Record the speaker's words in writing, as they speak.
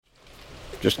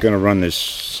Just going to run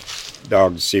this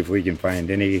dog to see if we can find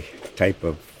any type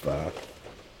of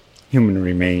human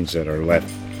remains that are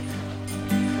left.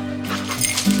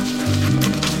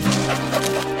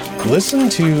 Listen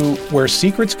to Where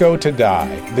Secrets Go to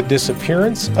Die, The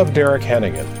Disappearance of Derek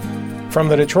Hennigan. From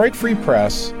the Detroit Free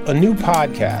Press, a new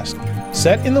podcast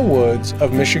set in the woods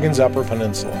of Michigan's Upper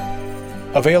Peninsula.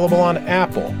 Available on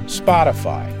Apple,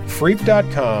 Spotify,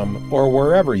 Freep.com, or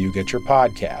wherever you get your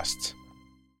podcasts.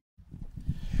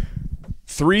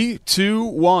 3, 2,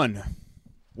 1.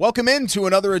 Welcome into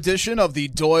another edition of the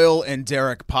Doyle and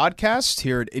Derek podcast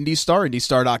here at IndyStar,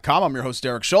 IndyStar.com. I'm your host,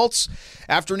 Derek Schultz.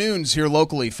 Afternoons here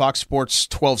locally, Fox Sports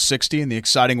 1260 in the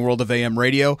exciting world of AM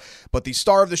radio. But the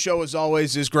star of the show, as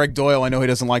always, is Gregg Doyel. I know he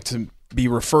doesn't like to be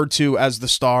referred to as the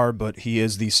star, but he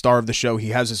is the star of the show. He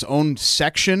has his own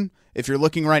section. If you're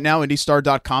looking right now,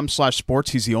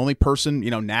 IndyStar.com/sports, he's the only person,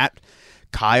 Nat,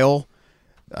 Kyle,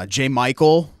 J.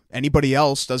 Michael, anybody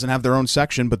else doesn't have their own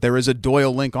section, but there is a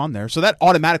Doyle link on there. So that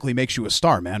automatically makes you a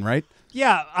star, man, right?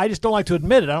 Yeah, I just don't like to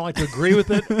admit it. I don't like to agree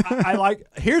with it.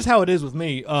 Here's how it is with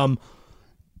me.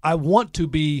 I'd like to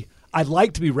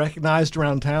be recognized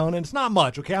around town, and it's not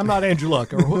much, okay? I'm not Andrew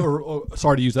Luck, or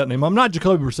sorry to use that name. I'm not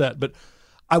Jacoby Brissett, but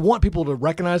I want people to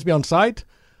recognize me on sight,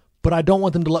 but I don't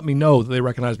want them to let me know that they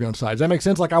recognize me on sight. Does that make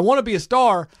sense? Like, I want to be a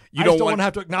star. I just don't want to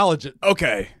have to acknowledge it.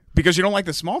 Okay. Because you don't like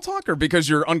the small talk, or because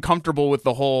you're uncomfortable with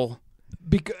the whole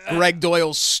Gregg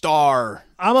Doyle's star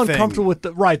I'm uncomfortable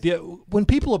thing. with when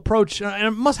people approach, and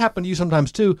it must happen to you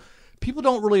sometimes too, people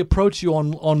don't really approach you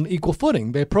on equal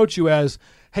footing. They approach you as,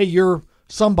 hey, you're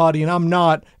somebody and I'm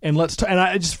not, and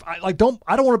I don't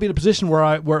want to be in a position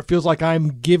where it feels like I'm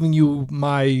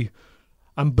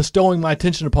bestowing my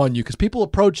attention upon you, because people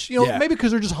approach, maybe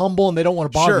because they're just humble and they don't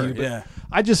want to bother you. But yeah.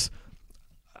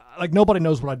 Nobody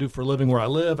knows what I do for a living where I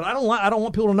live, and I don't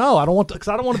want people to know. I don't want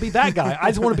to be that guy. I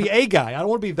just want to be a guy. I don't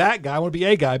want to be that guy. I want to be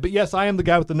a guy. But yes, I am the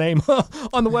guy with the name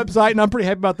on the website, and I'm pretty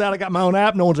happy about that. I got my own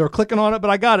app. No one's ever clicking on it,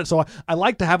 but I got it. So I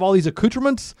like to have all these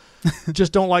accoutrements,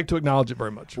 just don't like to acknowledge it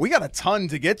very much. We got a ton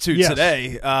to get to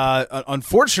today.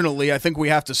 Unfortunately, I think we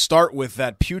have to start with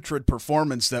that putrid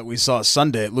performance that we saw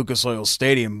Sunday at Lucas Oil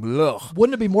Stadium. Ugh.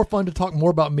 Wouldn't it be more fun to talk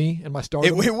more about me and my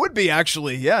stardom? It would be,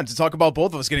 actually, yeah, to talk about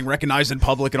both of us getting recognized in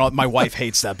public and all. My wife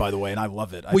hates that, by the way, and I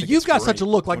love it. You've got such a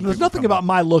look. Like, there's nothing about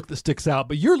my look that sticks out,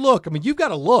 but your look, you've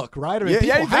got a look, right?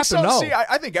 People have to know. See,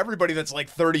 I think everybody that's like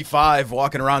 35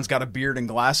 walking around's got a beard and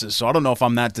glasses, so I don't know if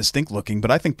I'm that distinct looking, but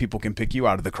I think people can pick you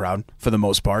out of the crowd for the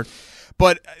most part.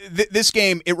 But this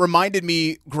game, it reminded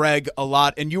me, Greg, a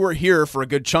lot, and you were here for a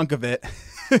good chunk of it.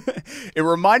 It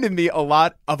reminded me a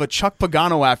lot of a Chuck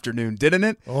Pagano afternoon, didn't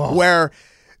it? Oh. Where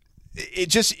it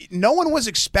just, no one was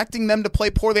expecting them to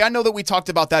play poorly. I know that we talked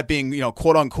about that being,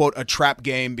 quote unquote, a trap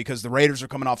game because the Raiders are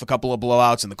coming off a couple of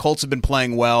blowouts and the Colts have been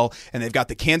playing well and they've got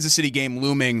the Kansas City game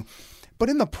looming. But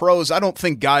in the pros, I don't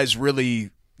think guys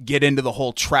really get into the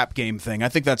whole trap game thing. I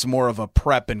think that's more of a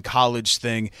prep and college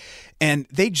thing. And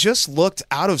they just looked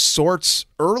out of sorts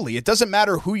early. It doesn't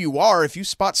matter who you are. If you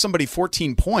spot somebody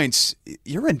 14 points,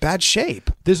 you're in bad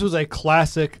shape. This was a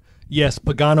classic,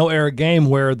 Pagano-era game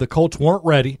where the Colts weren't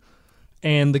ready.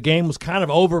 And the game was kind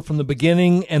of over from the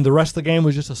beginning, and the rest of the game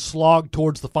was just a slog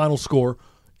towards the final score.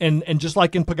 And just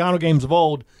like in Pagano games of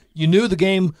old, you knew the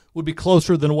game would be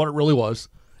closer than what it really was.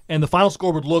 And the final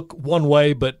score would look one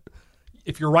way, but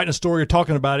if you're writing a story or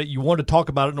talking about it, you wanted to talk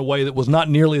about it in a way that was not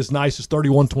nearly as nice as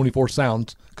 31-24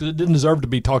 sounds, because it didn't deserve to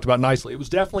be talked about nicely. It was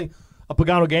definitely a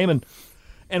Pagano game,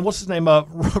 and what's his name?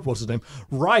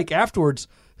 Reich afterwards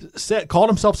called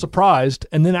himself surprised,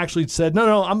 and then actually said,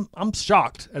 "No, I'm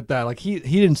shocked at that. Like he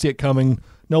didn't see it coming.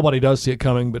 Nobody does see it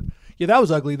coming." But yeah, that was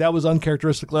ugly. That was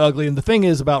uncharacteristically ugly. And the thing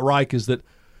is about Reich is that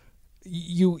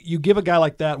you give a guy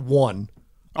like that one.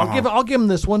 I'll give him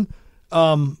this one.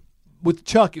 With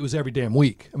Chuck, it was every damn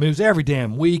week. It was every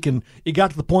damn week, and it got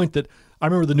to the point that I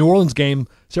remember the New Orleans game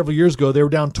several years ago. They were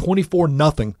down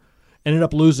 24-0, ended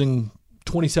up losing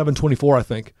 27-24, I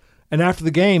think. And after the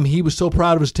game, he was so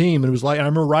proud of his team, and it was like, I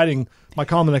remember writing my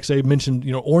column the next day, mentioned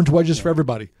orange wedges for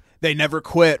everybody. They never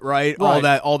quit, right? All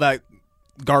that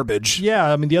garbage.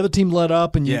 Yeah, the other team let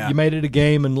up, and you made it a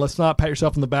game, and let's not pat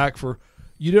yourself on the back for.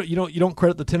 You don't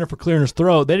credit the tenor for clearing his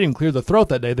throat. They didn't clear the throat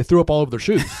that day. They threw up all over their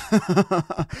shoes.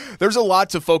 There's a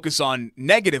lot to focus on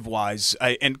negative-wise,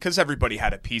 and because everybody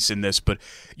had a piece in this, but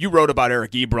you wrote about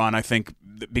Eric Ebron, I think,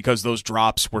 because those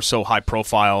drops were so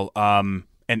high-profile,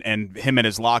 and him in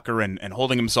his locker and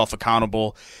holding himself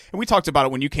accountable. And we talked about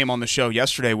it when you came on the show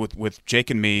yesterday with Jake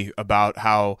and me about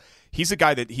how he's a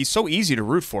guy that he's so easy to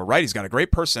root for, right? He's got a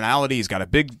great personality. He's got a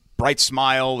big, bright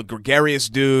smile, a gregarious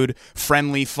dude,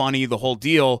 friendly, funny, the whole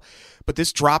deal. But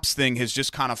this drops thing has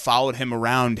just kind of followed him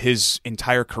around his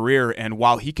entire career. And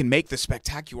while he can make the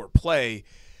spectacular play,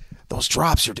 those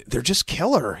drops they're just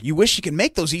killer. You wish you could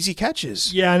make those easy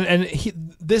catches. Yeah, and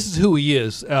this is who he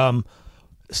is.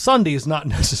 Sunday is not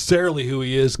necessarily who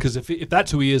he is, because if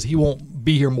that's who he is, he won't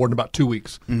be here more than about 2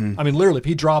 weeks. Mm-hmm. I mean, literally, if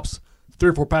he drops 3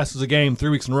 or 4 passes a game 3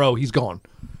 weeks in a row, he's gone.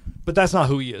 But that's not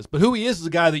who he is. But who he is a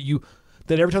guy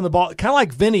that every time the ball, kind of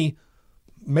like Vinny,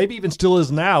 maybe even still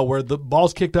is now, where the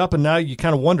ball's kicked up and now you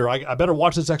kind of wonder, I better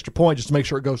watch this extra point just to make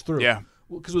sure it goes through. Yeah.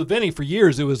 Because with Vinny, for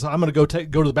years, it was, I'm going to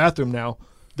go to the bathroom now.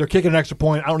 They're kicking an extra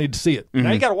point. I don't need to see it. Mm-hmm.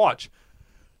 Now you got to watch.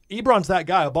 Ebron's that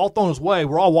guy. A ball thrown his way,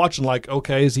 we're all watching like,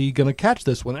 okay, is he going to catch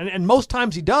this one? And most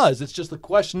times he does. It's just the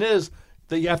question is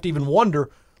that you have to even wonder.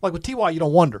 Like with T.Y., you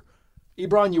don't wonder.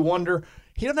 Ebron, you wonder.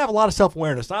 He doesn't have a lot of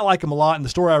self-awareness. I like him a lot, and the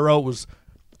story I wrote was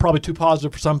probably too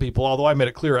positive for some people, although I made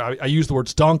it clear. I used the word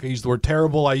stunk. I used the word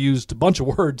terrible. I used a bunch of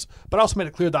words, but I also made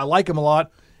it clear that I like him a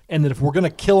lot, and that if we're going to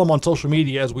kill him on social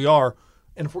media, as we are,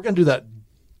 and if we're going to do that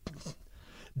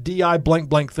DI blank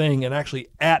blank thing and actually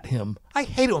at him. I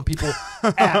hate it when people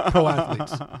at pro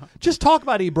athletes. Just talk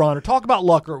about Ebron or talk about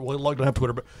Luck, or well, Luck don't have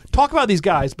Twitter, but talk about these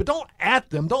guys, but don't at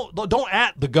them. Don't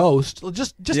at the ghost.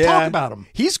 Just talk about them.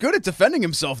 He's good at defending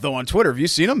himself though on Twitter. Have you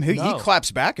seen him? He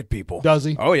claps back at people. Does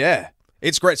he? Oh yeah.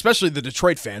 It's great, especially the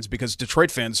Detroit fans, because Detroit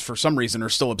fans, for some reason, are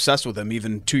still obsessed with him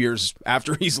even 2 years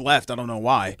after he's left. I don't know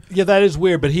why. Yeah, that is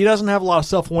weird, but he doesn't have a lot of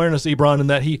self-awareness, Ebron, in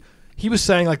that he was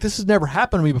saying, like, this has never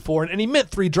happened to me before, and he meant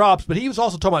 3 drops, but he was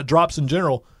also talking about drops in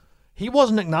general. He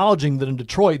wasn't acknowledging that in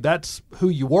Detroit, that's who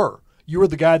you were. You were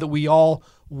the guy that we all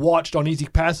watched on easy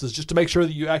passes just to make sure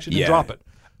that you actually didn't drop it.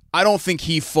 I don't think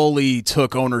he fully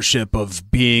took ownership of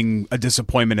being a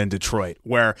disappointment in Detroit,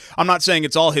 where I'm not saying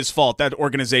it's all his fault. That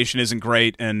organization isn't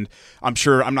great, and I'm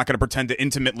sure I'm not going to pretend to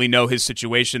intimately know his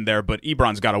situation there, but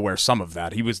Ebron's got to wear some of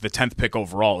that. He was the 10th pick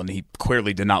overall, and he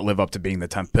clearly did not live up to being the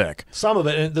 10th pick. Some of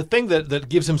it, and the thing that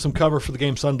gives him some cover for the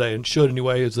game Sunday, and should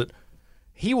anyway, is that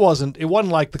it wasn't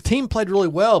like the team played really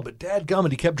well, but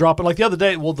dadgummit, he kept dropping. Like the other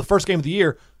day, the first game of the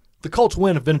year, the Colts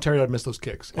win if Vinatieri had missed those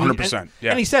kicks. 100%. Yeah.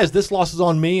 And he says, this loss is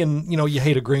on me, and you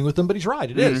hate agreeing with him, but he's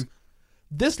right. It is.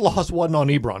 This loss wasn't on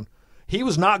Ebron. He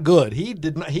was not good.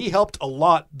 He helped a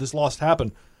lot this loss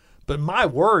happen. But my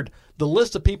word, the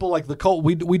list of people like the Colts,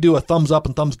 we do a thumbs up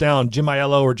and thumbs down. Jim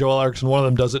Aiello or Joel Erickson, one of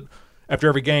them does it after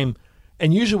every game.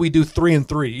 And usually we do 3 and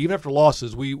 3. Even after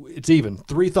losses, it's even.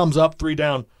 3 thumbs up, 3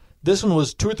 down. This one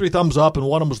was 2 or 3 thumbs up, and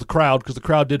one of them was the crowd, because the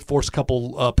crowd did force a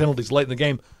couple penalties late in the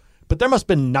game. But there must have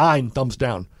been 9 thumbs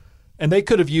down. And they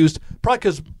could have used, probably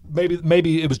because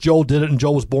maybe it was Joel did it and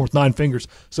Joel was born with 9 fingers.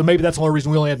 So maybe that's the only reason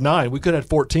we only had 9. We could have had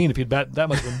 14 if he'd bat. That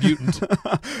must have been mutant.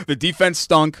 The defense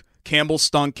stunk. Campbell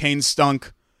stunk. Kane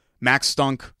stunk. Max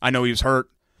stunk. I know he was hurt.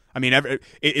 I mean,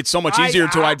 it's so much easier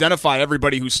to identify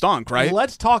everybody who stunk, right?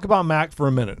 Let's talk about Mac for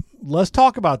a minute. Let's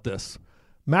talk about this.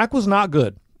 Mac was not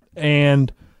good.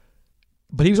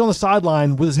 But he was on the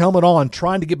sideline with his helmet on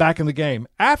trying to get back in the game.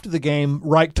 After the game,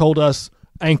 Reich told us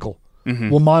ankle.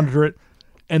 We'll monitor it.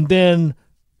 And then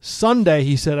Sunday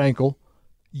he said ankle.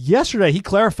 Yesterday he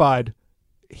clarified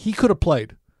he could have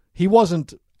played. He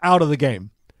wasn't out of the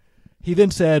game. He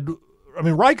then said,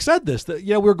 Reich said this, that,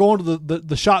 we're going to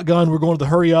the shotgun, we're going to the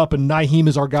hurry up, and Nyheim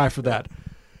is our guy for that.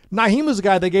 Nyheim is the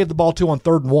guy they gave the ball to on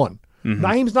 3rd and 1.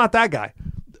 Nyheim's not that guy.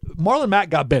 Marlon Mack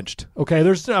got benched. Okay,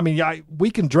 we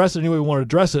can dress it any way we want to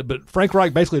dress it, but Frank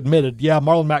Reich basically admitted,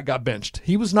 Marlon Mack got benched.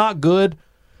 He was not good.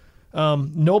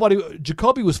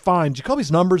 Jacoby was fine.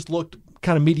 Jacoby's numbers looked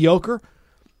kind of mediocre,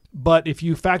 but if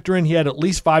you factor in he had at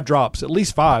least 5 drops, at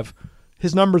least 5,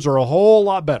 his numbers are a whole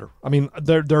lot better.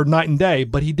 They're night and day,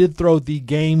 but he did throw the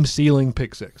game-sealing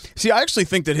pick 6. See, I actually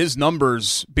think that his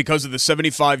numbers, because of the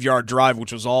 75-yard drive,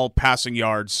 which was all passing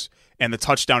yards, and the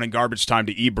touchdown in garbage time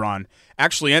to Ebron,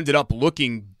 actually ended up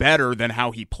looking better than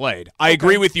how he played. I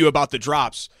agree with you about the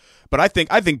drops, but I think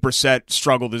Brissett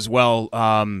struggled as well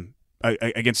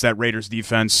against that Raiders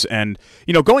defense. And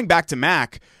going back to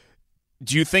Mac,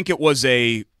 do you think it was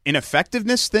a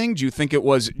ineffectiveness thing? Do you think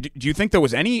there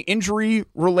was any injury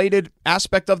related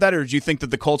aspect of that, or do you think that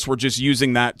the Colts were just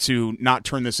using that to not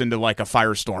turn this into like a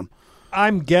firestorm?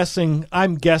 I'm guessing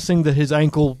that his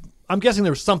ankle. I'm guessing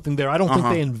there was something there. I don't think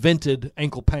they invented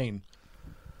ankle pain.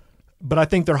 But I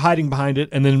think they're hiding behind it,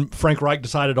 and then Frank Reich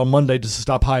decided on Monday just to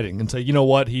stop hiding and say, you know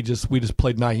what, we just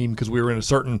played Nyheim because we were in a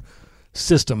certain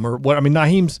system or what.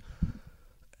 Nyheim's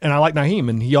And I like Naheem,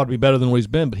 and he ought to be better than what he's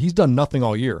been, but he's done nothing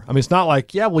all year. I mean, it's not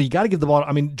like, yeah, well, you got to give the ball.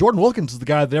 I mean, Jordan Wilkins is the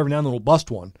guy that every now and then will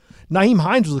bust one. Naheem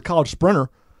Hines was a college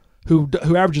sprinter who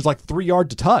averages like 3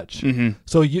 yards a touch. Mm-hmm.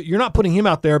 So you're not putting him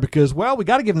out there because, well, we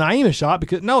got to give Naheem a shot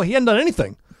because, no, he hadn't done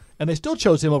anything. And they still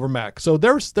chose him over Mac. So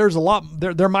there's a lot.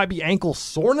 There might be ankle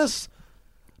soreness,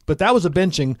 but that was a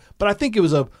benching. But I think it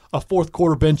was a fourth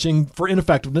quarter benching for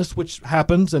ineffectiveness, which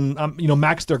happens. And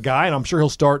Mac's their guy, and I'm sure he'll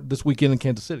start this weekend in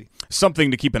Kansas City.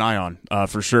 Something to keep an eye on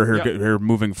for sure here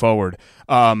moving forward.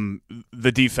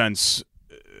 The defense,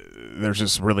 there's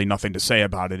just really nothing to say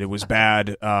about it. It was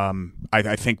bad.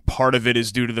 I think part of it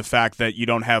is due to the fact that you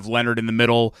don't have Leonard in the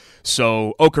middle.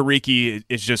 So Okereke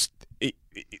is just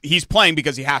he's playing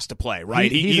because he has to play,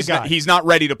 right? He's not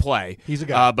ready to play. He's a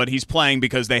guy. But he's playing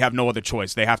because they have no other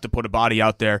choice. They have to put a body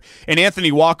out there. And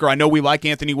Anthony Walker, I know we like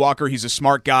Anthony Walker. He's a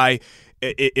smart guy.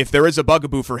 If there is a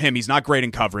bugaboo for him, he's not great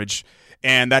in coverage.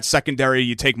 And that secondary,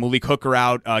 you take Malik Hooker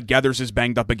out. Gethers is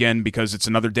banged up again because it's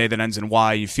another day that ends in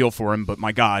Y. You feel for him, but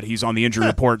my God, he's on the injury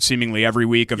report seemingly every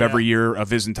week of every year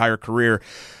of his entire career.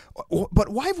 But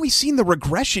why have we seen the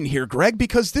regression here, Greg?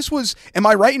 Because this was, am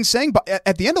I right in saying,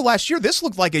 at the end of last year, this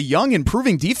looked like a young,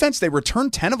 improving defense. They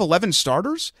returned 10 of 11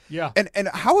 starters. Yeah. And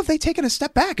how have they taken a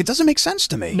step back? It doesn't make sense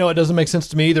to me. No, it doesn't make sense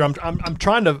to me either. I'm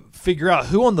trying to figure out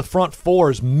who on the front four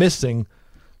is missing.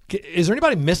 Is there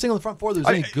anybody missing on the front four that was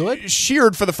any good?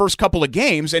 Sheared for the first couple of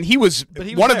games, and he was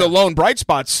one of the lone bright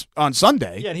spots on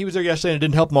Sunday. Yeah, and he was there yesterday, and it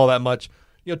didn't help him all that much.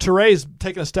 Touré's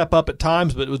taken a step up at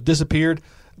times, but it was disappeared.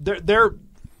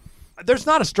 There's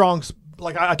not a strong –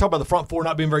 like I talked about the front four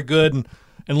not being very good,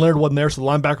 and Leonard wasn't there, so the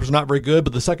linebackers were not very good,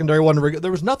 but the secondary wasn't very good.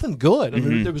 There was nothing good.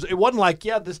 Mm-hmm. I mean, it wasn't like,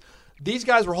 these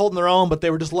guys were holding their own, but they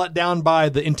were just let down by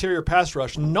the interior pass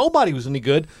rush. Nobody was any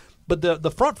good, but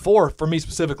the front four, for me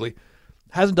specifically –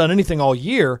 hasn't done anything all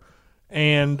year,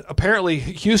 and apparently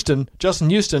Justin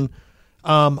Houston.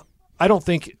 I don't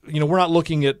think we're not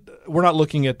looking at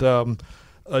Joe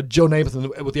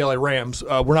Namath with the LA Rams.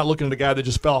 We're not looking at a guy that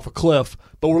just fell off a cliff,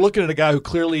 but we're looking at a guy who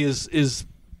clearly is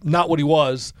not what he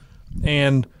was.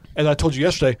 And as I told you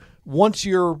yesterday, once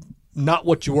you're not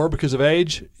what you were because of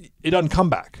age, it doesn't come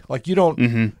back. Like you don't.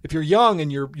 Mm-hmm. If you're young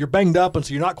and you're banged up, and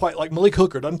so you're not quite like Malik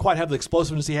Hooker doesn't quite have the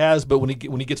explosiveness he has, but when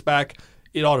he gets back,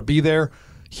 it ought to be there.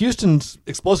 Houston's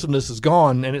explosiveness is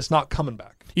gone, and it's not coming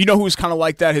back. You know who was kind of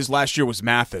like that? His last year was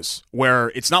Mathis,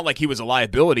 where it's not like he was a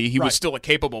liability. He was still a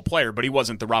capable player, but he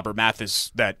wasn't the Robert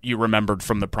Mathis that you remembered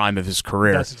from the prime of his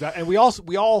career. That's exactly. And we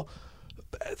all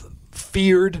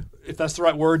feared, if that's the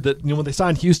right word, that when they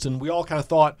signed Houston, we all kind of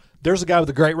thought there's a guy with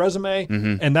a great resume,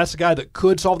 and that's a guy that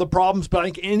could solve the problems. But I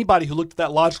think anybody who looked at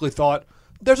that logically thought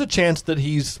there's a chance that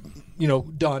he's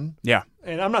done. Yeah.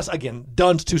 And I'm not, again,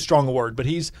 done's too strong a word, but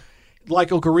he's like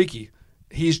Okereke.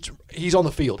 He's on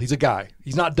the field. He's a guy.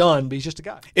 He's not done, but he's just a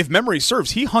guy. If memory serves,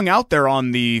 he hung out there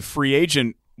on the free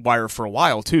agent wire for a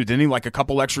while, too, didn't he? Like a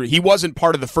couple extra. He wasn't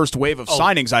part of the first wave of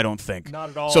signings, I don't think.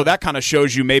 Not at all. So that kind of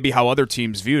shows you maybe how other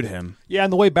teams viewed him. Yeah,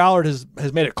 and the way Ballard has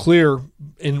made it clear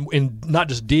in not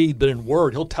just deed, but in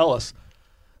word, he'll tell us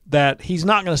that he's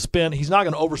not going to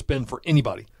overspend for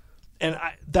anybody. And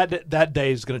that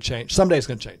day is going to change. Someday it's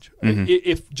going to change. Mm-hmm.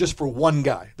 If just for one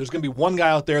guy. There's going to be one guy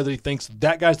out there that he thinks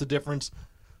that guy's the difference.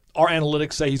 Our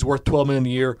analytics say he's worth $12 million a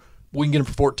year. We can get him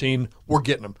for 14. We're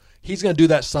getting him. He's going to do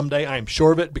that someday. I am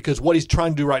sure of it, because what he's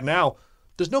trying to do right now,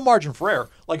 there's no margin for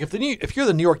error. Like if you're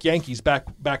the New York Yankees back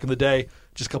in the day,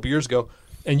 just a couple years ago,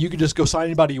 and you could just go sign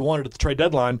anybody you wanted at the trade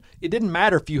deadline, it didn't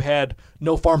matter if you had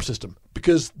no farm system,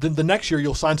 because then the next year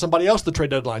you'll sign somebody else at the trade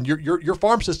deadline. Your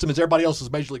farm system is everybody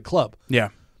else's major league club. Yeah.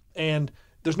 And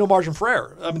there's no margin for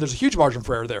error. I mean, there's a huge margin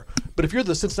for error there. But if you're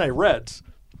the Cincinnati Reds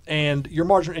and your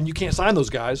margin, and you can't sign those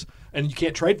guys and you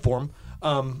can't trade for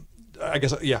them,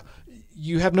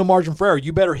 you have no margin for error.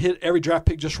 You better hit every draft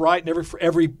pick just right, and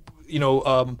every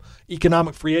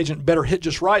economic free agent better hit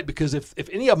just right, because if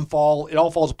any of them fall, it all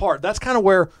falls apart. That's kind of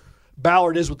where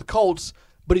Ballard is with the Colts,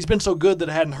 but he's been so good that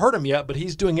it hadn't hurt him yet, but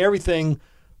he's doing everything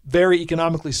very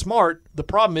economically smart. The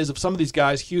problem is if some of these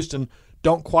guys, Houston,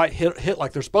 don't quite hit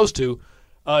like they're supposed to,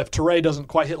 if Touré doesn't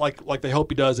quite hit like they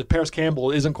hope he does, if Paris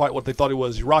Campbell isn't quite what they thought he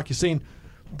was, Rock Yassin,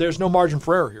 there's no margin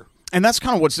for error here. And that's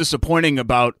kind of what's disappointing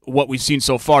about what we've seen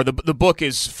so far. The book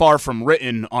is far from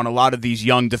written on a lot of these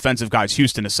young defensive guys,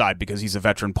 Houston aside, because he's a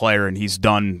veteran player and he's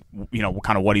done,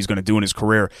 kind of what he's going to do in his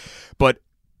career. But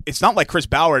it's not like Chris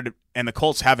Ballard and the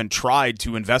Colts haven't tried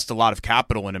to invest a lot of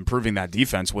capital in improving that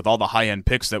defense with all the high-end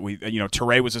picks that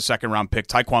Touré was a second-round pick,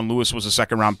 Tyquan Lewis was a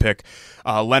second-round pick,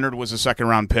 Leonard was a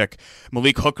second-round pick,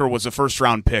 Malik Hooker was a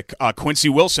first-round pick, Quincy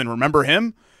Wilson, remember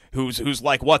him? who's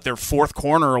like what, their fourth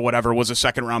corner or whatever was a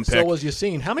second-round pick. So was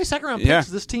Yassine. How many second-round picks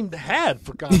has this team had,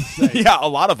 for God's sake? Yeah, a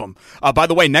lot of them. By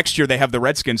the way, next year they have the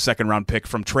Redskins second-round pick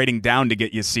from trading down to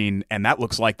get Yassine, and that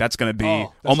looks like that's going to be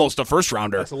almost a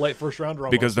first-rounder. That's a late first-rounder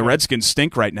almost. Because the Redskins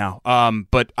stink right now.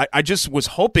 But I just was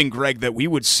hoping, Greg, that we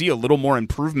would see a little more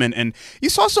improvement. And you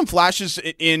saw some flashes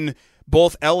in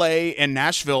both L.A. and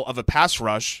Nashville of a pass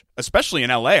rush, especially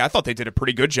in L.A. I thought they did a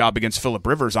pretty good job against Phillip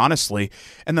Rivers, honestly.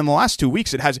 And then the last 2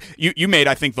 weeks, it has you made,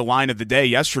 I think, the line of the day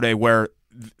yesterday where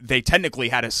they technically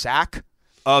had a sack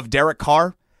of Derek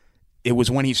Carr. It was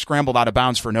when he scrambled out of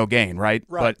bounds for no gain, right?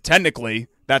 But technically,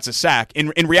 that's a sack.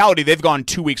 In reality, they've gone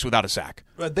 2 weeks without a sack.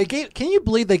 Can you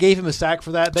believe they gave him a sack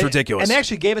for that? It's ridiculous. And they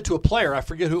actually gave it to a player. I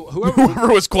forget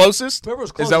whoever was closest. Whoever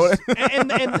was closest. Is that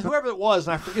what and whoever it was,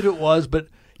 and I forget who it was, but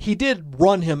he did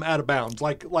run him out of bounds.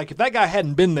 Like if that guy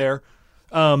hadn't been there,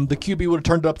 the QB would have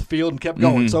turned up the field and kept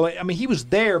going. So I mean, he was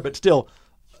there, but still,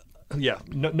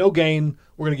 no gain.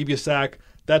 We're going to give you a sack.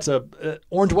 That's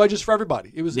orange wedges for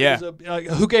everybody. It was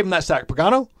who gave him that sack?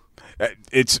 Pagano?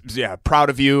 It's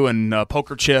proud of you and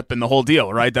poker chip and the whole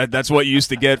deal, right? That's what you used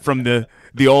to get from the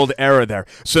old era there.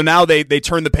 So now they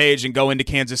turn the page and go into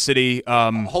Kansas City.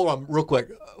 Hold on, real quick,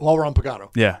 while we're on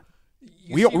Pagano. Yeah,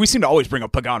 we seem to always bring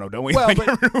up Pagano, don't we? Well,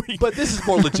 but this is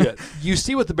more legit. You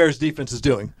see what the Bears defense is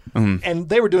doing, and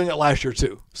they were doing it last year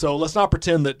too. So let's not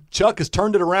pretend that Chuck has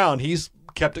turned it around. He's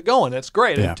kept it going. That's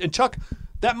great. Yeah. And Chuck,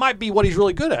 that might be what he's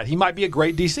really good at. He might be a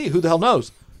great DC. Who the hell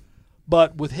knows?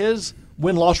 But with his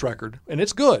win-loss record, and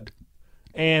it's good,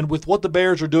 and with what the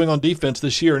Bears are doing on defense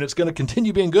this year, and it's going to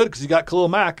continue being good because he got Khalil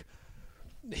Mack,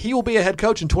 he will be a head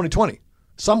coach in 2020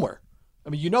 somewhere. I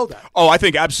mean, you know that. Oh, I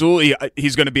think absolutely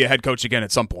he's going to be a head coach again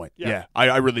at some point. Yeah,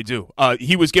 I really do.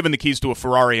 He was given the keys to a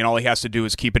Ferrari, and all he has to do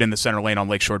is keep it in the center lane on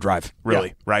Lakeshore Drive,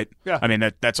 really, right? Yeah. I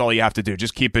mean, that's all you have to do.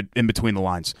 Just keep it in between the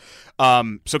lines.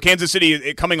 So Kansas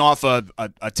City, coming off a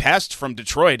test from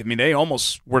Detroit, I mean, they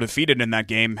almost were defeated in that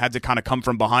game, had to kind of come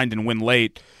from behind and win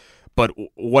late. But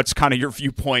what's kind of your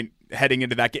viewpoint heading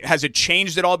into that game? Has it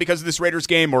changed at all because of this Raiders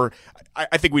game? Or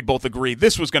I think we'd both agree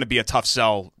this was going to be a tough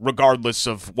sell regardless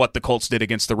of what the Colts did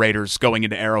against the Raiders going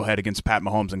into Arrowhead against Pat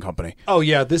Mahomes and company. Oh,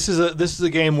 yeah. This is a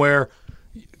game where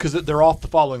 – because they're off the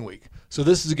following week. So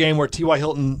this is a game where T.Y.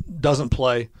 Hilton doesn't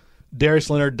play. Darius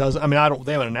Leonard doesn't – I mean,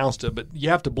 they haven't announced it, but you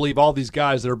have to believe all these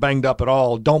guys that are banged up at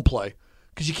all don't play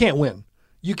because you can't win.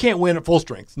 You can't win at full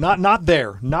strength. Not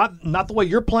there. Not the way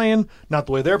you're playing, not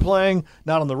the way they're playing,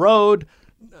 not on the road,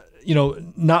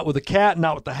 not with the cat,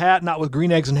 not with the hat, not with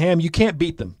green eggs and ham. You can't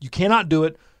beat them. You cannot do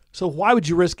it. So why would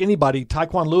you risk anybody,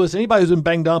 Tyquan Lewis, anybody who's been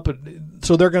banged up?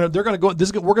 So they're going to go.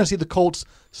 We're going to see the Colts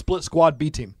split squad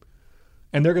B team,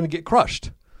 and they're going to get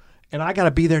crushed. And I got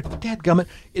to be there. Dadgummit.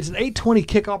 It's an 8:20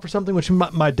 kickoff or something, which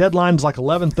my deadline is like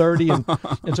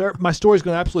 11:30, and so my story's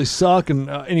going to absolutely suck. And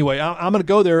anyway, I'm going to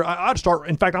go there. I'd start.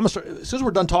 In fact, I'm going to start as soon as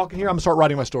we're done talking here. I'm going to start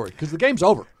writing my story because the game's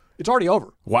over. It's already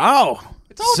over. Wow.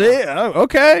 It's over. See,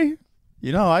 okay.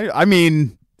 I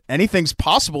mean, anything's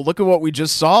possible. Look at what we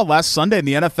just saw last Sunday in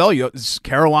the NFL.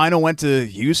 Carolina went to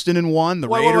Houston and won. The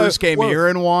Raiders came here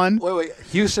and won. Wait.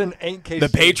 Houston ain't KC. The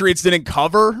Patriots didn't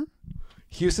cover.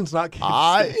 Houston's not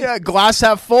KC. Yeah, glass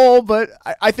half full, but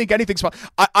I think anything's possible.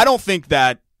 I don't think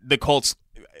that the Colts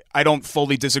 – I don't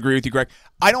fully disagree with you, Greg.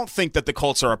 I don't think that the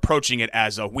Colts are approaching it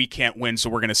as a we can't win, so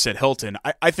we're going to sit Hilton.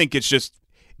 I think it's just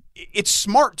 – it's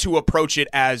smart to approach it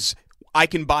as I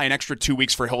can buy an extra 2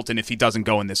 weeks for Hilton if he doesn't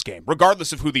go in this game,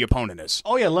 regardless of who the opponent is.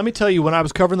 Oh, yeah. Let me tell you, when I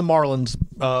was covering the Marlins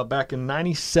back in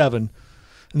 97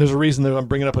 – and there's a reason that I'm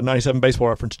bringing up a 97 baseball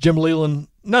reference. Jim Leland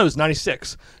 – no, it was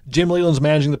 96. Jim Leland's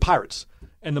managing the Pirates.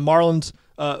 And the Marlins,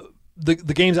 the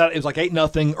game's out. It was like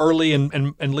 8-0 early,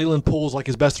 and Leland pulls like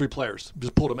his best three players.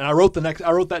 Just pulled them. And I wrote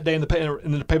that day in the paper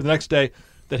the next day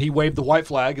that he waved the white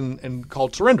flag and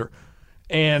called surrender.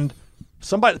 And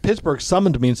somebody at Pittsburgh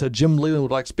summoned me and said Jim Leland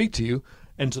would like to speak to you.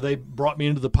 And so they brought me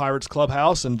into the Pirates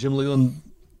clubhouse, and Jim Leland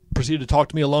proceeded to talk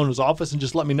to me alone in his office and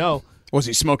just let me know. Was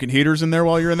he smoking heaters in there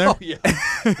while you were in there? Oh, yeah.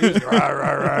 He was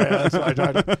right. That's what I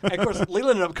tried. And, of course,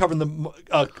 Leland ended up covering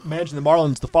managing the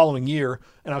Marlins the following year,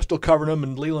 and I was still covering them,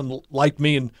 and Leland liked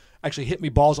me and actually hit me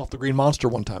balls off the Green Monster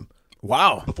one time.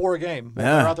 Wow. Before a game. When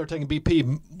we were out there taking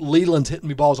BP, Leland's hitting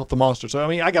me balls off the Monster. So, I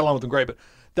mean, I got along with him great, but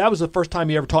that was the first time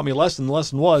he ever taught me a lesson. The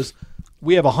lesson was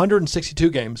we have 162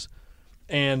 games,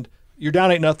 and – you're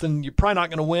down 8-0. You're probably not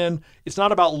going to win. It's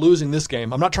not about losing this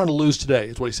game. I'm not trying to lose today,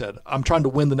 is what he said. I'm trying to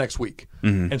win the next week.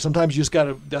 Mm-hmm. And sometimes you just got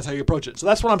to. That's how you approach it. So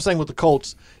that's what I'm saying with the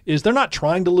Colts is they're not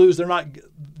trying to lose. They're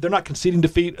not conceding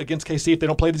defeat against KC if they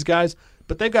don't play these guys.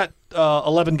 But they've got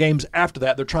 11 games after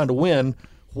that. They're trying to win.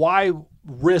 Why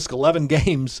risk 11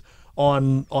 games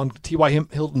on T.Y.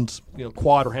 Hilton's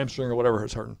quad or hamstring or whatever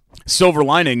is hurting. Silver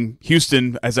lining,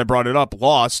 Houston, as I brought it up,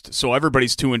 lost, so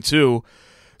everybody's 2-2.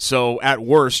 So at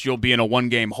worst, you'll be in a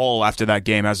 1-game hole after that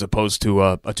game as opposed to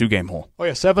a 2-game hole. Oh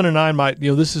yeah, 7-9 might.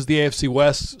 This is the AFC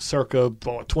West circa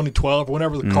 2012 or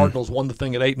whenever the Cardinals won the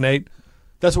thing at 8-8.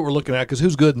 That's what we're looking at because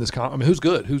who's good in this? Who's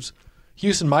good?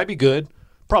 Houston might be good,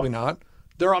 probably not.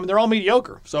 They're all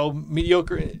mediocre. So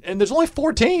mediocre, and there's only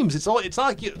 4 teams. It's not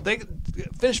like they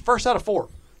finished first out of 4.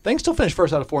 They can still finish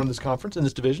first out of 4 in this conference, in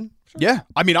this division. Sure. Yeah,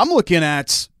 I mean, I'm looking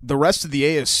at the rest of the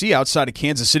AFC outside of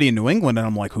Kansas City and New England, and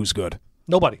I'm like, who's good?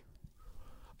 Nobody.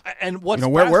 And what's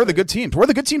where are the good teams? Where are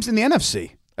the good teams in the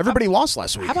NFC? Everybody lost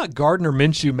last week. How about Gardner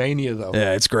Minshew mania, though?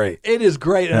 Yeah, it's great. It is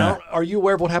great. Yeah. And are you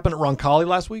aware of what happened at Roncalli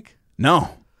last week? No.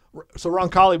 So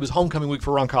Roncalli was homecoming week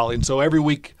for Roncalli, and so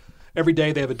every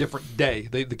day they have a different day.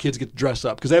 The kids get to dress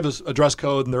up because they have a dress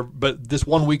code, but this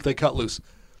one week they cut loose.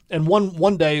 And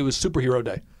one day it was superhero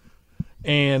day.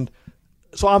 And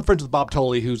so I'm friends with Bob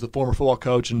Tolley, who's the former football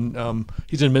coach, and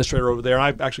he's an administrator over there. I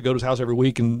actually go to his house every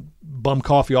week and bum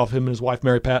coffee off him and his wife,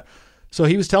 Mary Pat. So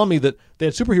he was telling me that they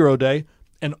had superhero day,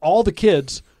 and all the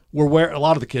kids a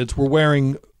lot of the kids were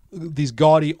wearing these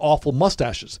gaudy, awful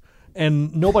mustaches,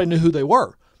 and nobody knew who they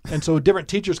were. And so different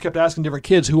teachers kept asking different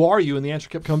kids, "Who are you?" And the answer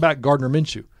kept coming back, Gardner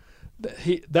Minshew.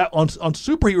 On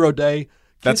superhero day,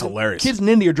 that's hilarious. Kids in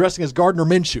Indy are dressing as Gardner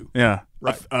Minshew. Yeah.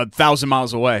 Right. 1,000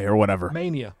 miles away or whatever.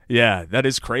 Mania. Yeah, that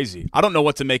is crazy. I don't know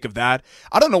what to make of that.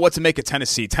 I don't know what to make of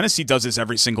Tennessee. Tennessee does this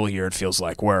every single year, it feels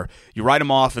like, where you write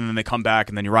them off and then they come back,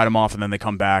 and then you write them off and then they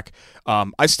come back.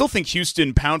 I still think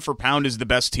Houston, pound for pound, is the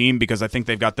best team because I think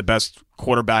they've got the best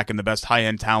quarterback and the best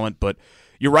high-end talent. But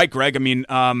you're right, Greg. I mean,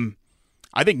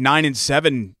 I think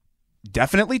 9-7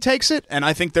 definitely takes it, and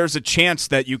I think there's a chance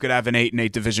that you could have an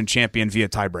 8-8 division champion via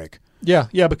tiebreak.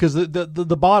 Yeah, because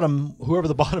the bottom, whoever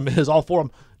the bottom is, all 4 of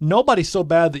them, nobody's so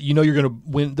bad that you're going to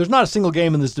win. There's not a single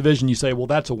game in this division you say, well,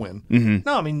 that's a win. Mm-hmm.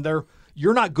 No, I mean,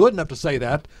 you're not good enough to say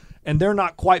that, and they're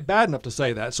not quite bad enough to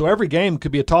say that. So every game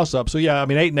could be a toss-up. So, yeah, I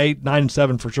mean, 8-8,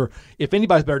 9-7 for sure. If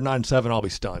anybody's better than 9-7, I'll be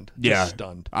stunned. Yeah, just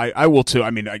stunned. I will too. I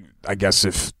mean, I guess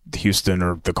if Houston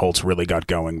or the Colts really got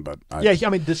going, but I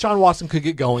mean, Deshaun Watson could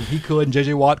get going. He could, and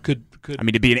J.J. Watt could. I mean,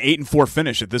 it'd be an 8-4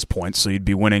 finish at this point, so you'd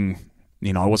be winning.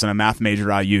 I wasn't a math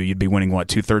major at IU. You'd be winning,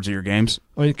 2/3 of your games?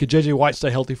 I mean, could J.J. Watt stay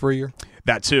healthy for a year?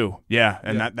 That too, yeah.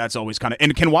 And that's always kind of –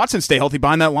 and can Watson stay healthy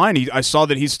behind that line? I saw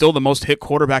that he's still the most hit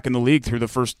quarterback in the league through the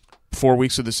first 4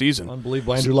 weeks of the season.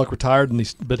 Unbelievable. Andrew Luck retired,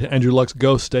 but Andrew Luck's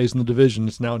ghost stays in the division.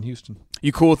 It's now in Houston.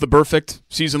 You cool with the perfect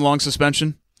season-long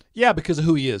suspension? Yeah, because of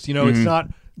who he is. It's not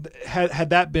 – had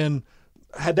that been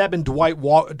Dwight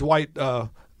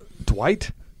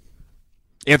 –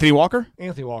 Anthony Walker?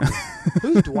 Anthony Walker.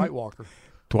 Who's Dwight Walker?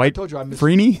 Dwight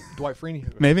Freeney? Dwight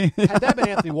Freeney. Maybe. Had that been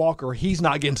Anthony Walker, he's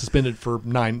not getting suspended for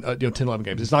 10, 11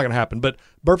 games. It's not going to happen. But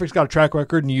Burfict's got a track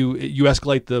record, and you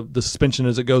escalate the suspension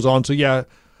as it goes on. So, yeah,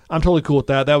 I'm totally cool with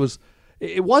that.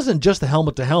 It wasn't just the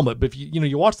helmet to helmet, but if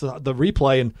you watch the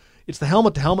replay, and it's the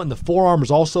helmet to helmet, and the forearm is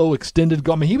also extended.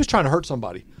 I mean, he was trying to hurt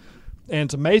somebody. And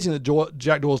it's amazing that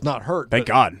Jack Doyle's not hurt. Thank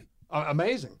God.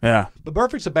 Amazing. Yeah. But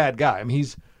Burfict's a bad guy. I mean,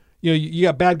 he's... you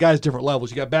got bad guys different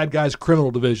levels. You got bad guys criminal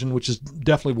division, which is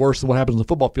definitely worse than what happens in the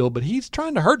football field, but he's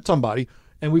trying to hurt somebody.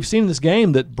 And we've seen in this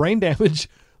game that brain damage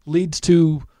leads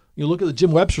to, look at the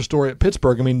Jim Webster story at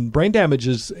Pittsburgh. I mean, brain damage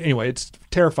is, anyway, it's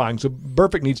terrifying. So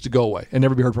Burfict needs to go away and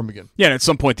never be heard from again. Yeah, and at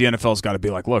some point the NFL's got to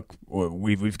be like, look,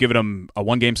 we've given him a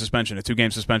 1-game suspension, a 2-game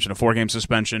suspension, a 4-game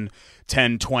suspension,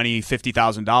 $10,000, $20,000,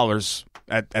 $50,000.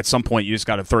 At some point, you just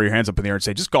got to throw your hands up in the air and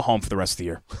say, just go home for the rest of the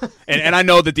year. And I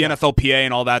know that the NFLPA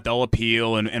and all that, they'll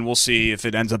appeal, and we'll see if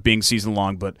it ends up being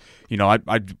season-long. But,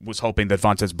 I was hoping that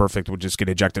Vontaze Burfict would just get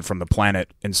ejected from the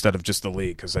planet instead of just the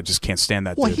league, because I just can't stand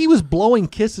that dude. He was blowing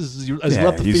kisses as he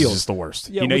left the field. He's just the worst.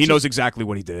 Yeah, he knows exactly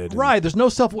what he did. Right. There's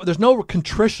no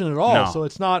contrition at all. No. So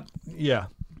it's not, yeah.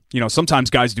 Sometimes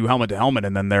guys do helmet to helmet,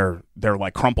 and then they're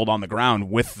like crumpled on the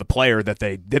ground with the player that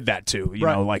they did that to. You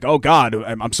know, like, oh God,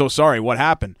 I'm so sorry. What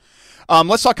happened?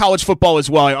 Let's talk college football as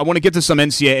well. I want to get to some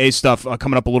NCAA stuff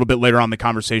coming up a little bit later on in the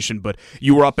conversation. But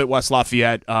you were up at West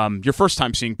Lafayette, your first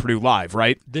time seeing Purdue live,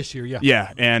 right? This year, yeah.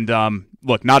 Yeah, and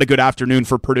look, not a good afternoon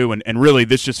for Purdue, and really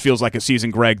this just feels like a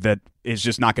season, Greg, that is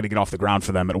just not going to get off the ground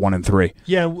for them at 1-3.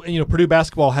 Yeah, Purdue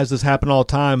basketball has this happen all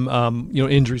the time.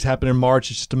 Injuries happen in March.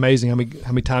 It's just amazing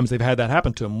how many times they've had that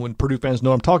happen to them. When Purdue fans know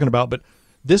what I'm talking about, but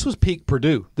this was peak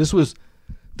Purdue.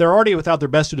 They're already without their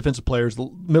best 2 defensive players, the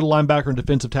middle linebacker and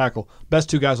defensive tackle, best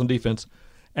 2 guys on defense,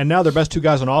 and now their best 2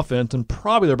 guys on offense, and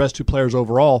probably their best 2 players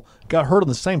overall, got hurt on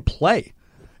the same play,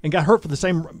 and got hurt for the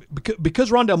same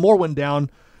because Rondale Moore went down.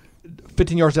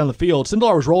 15 yards down the field.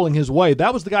 Sindelar was rolling his way.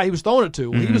 That was the guy he was throwing it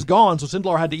to. Well, he was gone, so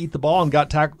Sindelar had to eat the ball and got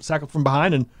tackled from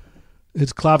behind, and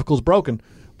his clavicle's broken.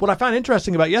 What I find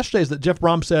interesting about yesterday is that Jeff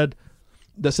Brom said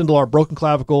that Sindelar broken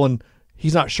clavicle, and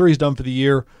he's not sure he's done for the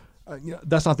year.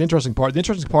 That's not the interesting part. The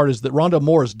interesting part is that Rondale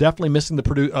Moore is definitely missing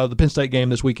the Penn State game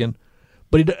this weekend,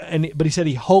 but he said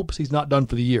he hopes he's not done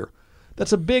for the year.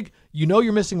 That's a big.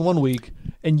 You're missing 1 week,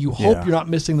 and you hope you're not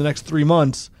missing the next 3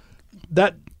 months.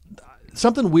 That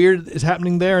something weird is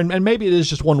happening there, and maybe it is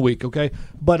just 1 week, okay?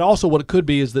 But also what it could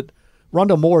be is that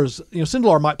Rondale Moore is,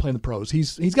 Sindelar might play in the pros.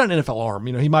 He's got an NFL arm.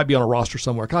 He might be on a roster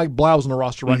somewhere. Kind of like Blau's on a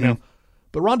roster right now.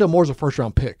 But Rondale Moore's a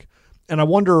first-round pick. And I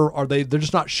wonder, they're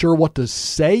just not sure what to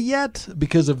say yet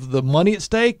because of the money at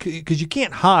stake? Because you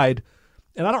can't hide,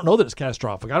 and I don't know that it's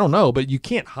catastrophic. I don't know, but you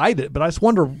can't hide it. But I just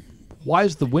wonder, why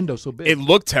is the window so big? It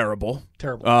looked terrible.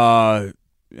 Terrible.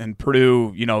 And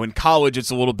Purdue, in college, it's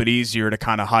a little bit easier to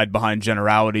kind of hide behind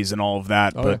generalities and all of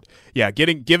that.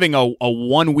 Giving a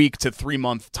 1 week to 3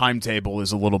 month timetable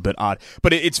is a little bit odd.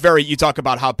 But it's very, you talk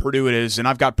about how Purdue it is, and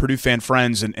I've got Purdue fan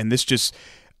friends, and this just,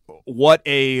 what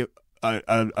a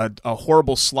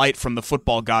horrible slight from the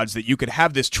football gods that you could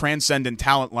have this transcendent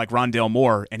talent like Rondale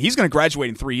Moore, and he's going to graduate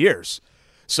in 3 years.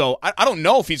 So I don't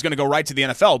know if he's going to go right to the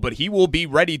NFL, but he will be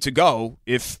ready to go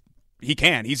if he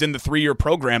can. He's in the 3-year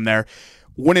program there.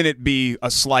 Wouldn't it be a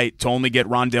slight to only get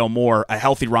Rondale Moore, a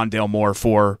healthy Rondale Moore,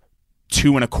 for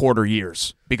 2.25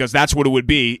 years? Because that's what it would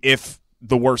be if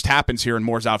the worst happens here and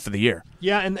Moore's out for the year.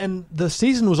 Yeah, and the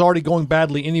season was already going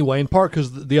badly anyway, in part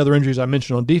because the other injuries I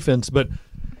mentioned on defense. But,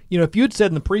 if you had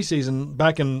said in the preseason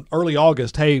back in early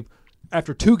August, hey,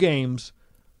 after 2 games,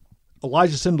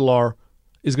 Elijah Sindelar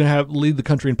is going to lead the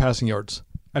country in passing yards.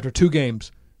 After 2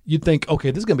 games, you'd think,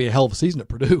 okay, this is going to be a hell of a season at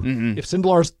Purdue. If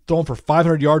Sindelar's throwing for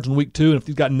 500 yards in week 2, and if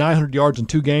he's got 900 yards in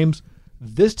 2 games,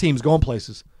 this team's going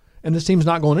places. And this team's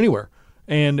not going anywhere.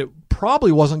 And it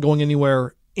probably wasn't going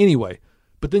anywhere anyway.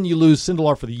 But then you lose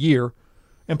Sindelar for the year,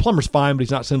 and Plummer's fine, but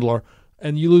he's not Sindelar.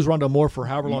 And you lose Rondale Moore for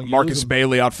however long you Marcus lose him.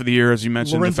 Bailey out for the year, as you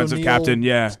mentioned, Lorenzo defensive Neal, captain.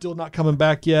 Yeah, still not coming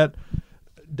back yet.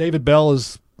 David Bell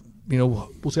is, we'll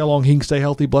see how long he can stay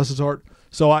healthy, bless his heart.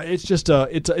 So it's just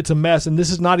it's a mess, and this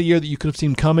is not a year that you could have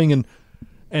seen coming.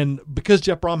 And because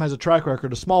Jeff Brom has a track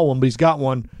record, a small one, but he's got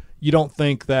one, you don't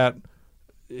think that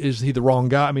is he the wrong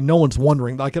guy? I mean, no one's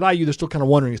wondering. Like at IU, they're still kind of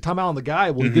wondering, is Tom Allen the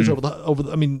guy? Well, he gets over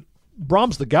the. I mean,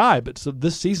 Brom's the guy, but so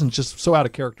this season's just so out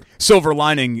of character. Silver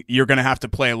lining, you're going to have to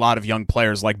play a lot of young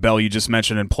players like Bell, you just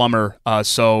mentioned, and Plummer.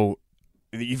 So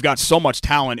you've got so much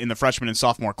talent in the freshman and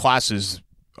sophomore classes.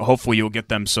 Hopefully you'll get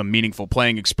them some meaningful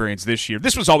playing experience this year.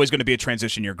 This was always going to be a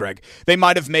transition year, Greg. They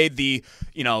might have made the,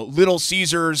 Little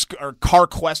Caesars or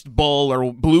CarQuest Bowl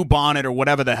or Blue Bonnet or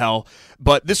whatever the hell,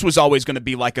 but this was always going to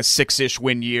be like a 6-ish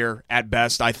win year at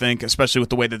best, I think, especially with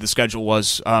the way that the schedule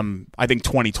was. I think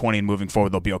 2020 and moving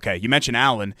forward, they'll be okay. You mentioned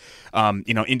Allen.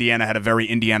 Indiana had a very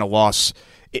Indiana loss.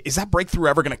 Is that breakthrough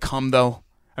ever going to come, though?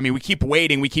 I mean, we keep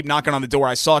waiting. We keep knocking on the door.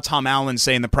 I saw Tom Allen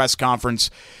say in the press conference,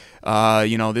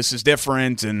 this is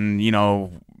different and,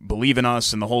 believe in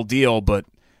us and the whole deal. But,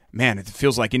 man, it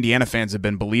feels like Indiana fans have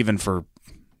been believing for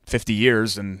 50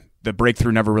 years and the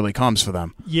breakthrough never really comes for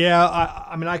them. Yeah,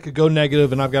 I mean, I could go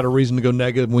negative, and I've got a reason to go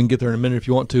negative, and we can get there in a minute if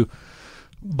you want to.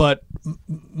 But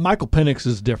Michael Penix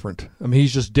is different. I mean,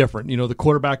 he's just different. The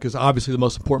quarterback is obviously the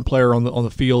most important player on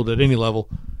the field at any level.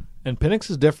 And Penix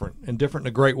is different, and different in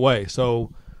a great way.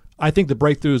 So I think the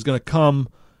breakthrough is going to come.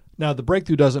 Now, the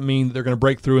breakthrough doesn't mean that they're going to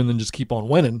break through and then just keep on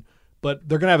winning, but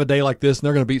they're going to have a day like this, and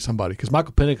they're going to beat somebody because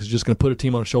Michael Penix is just going to put a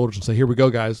team on his shoulders and say, here we go,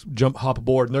 guys, hop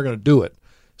aboard, and they're going to do it.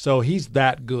 So he's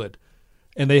that good,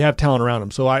 and they have talent around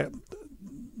him. So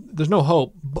there's no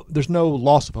hope. There's no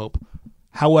loss of hope.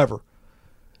 However,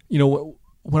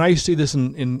 when I used to see this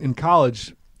in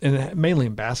college, and mainly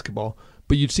in basketball,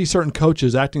 but you'd see certain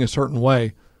coaches acting a certain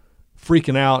way,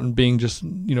 freaking out and being just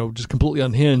completely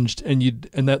unhinged, and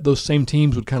that those same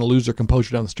teams would kind of lose their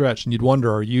composure down the stretch, and you'd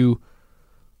wonder, are you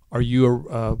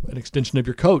an extension of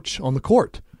your coach on the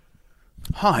court?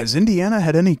 Has Indiana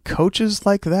had any coaches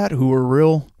like that who were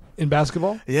real in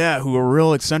basketball? Yeah, who were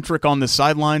real eccentric on the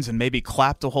sidelines and maybe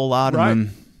clapped a whole lot. Right. And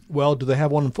then, well, do they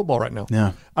have one in football right now?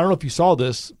 Yeah. I don't know if you saw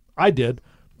this. I did.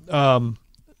 Tom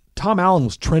Allen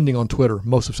was trending on Twitter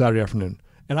most of Saturday afternoon,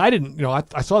 and I didn't.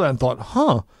 I saw that and thought,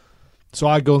 huh. So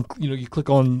I go, you click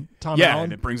on Tom Allen.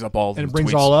 And it brings up all the and it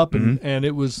brings tweets. all up, and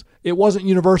it wasn't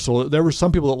universal. There were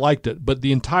some people that liked it, but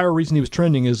the entire reason he was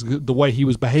trending is the way he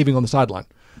was behaving on the sideline,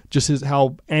 just his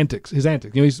antics.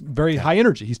 He's very high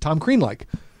energy. He's Tom Crean-like,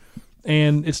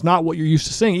 and it's not what you're used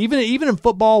to seeing. Even in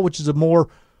football, which is a more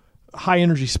high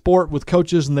energy sport with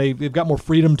coaches, and they've got more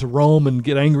freedom to roam and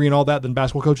get angry and all that than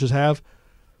basketball coaches have.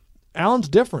 Allen's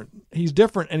different. He's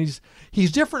different, and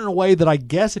he's different in a way that I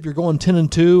guess if you're going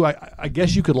 10-2, I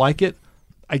guess you could like it.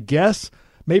 I guess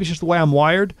maybe it's just the way I'm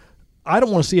wired. I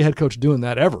don't want to see a head coach doing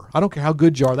that ever. I don't care how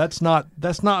good you are. That's not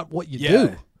what you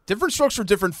do. Different strokes for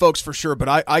different folks for sure,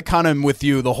 but I kind of am with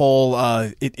you. The whole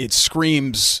it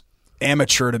screams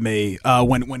amateur to me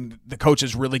when the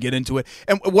coaches really get into it.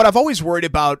 And what I've always worried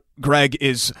about, Greg,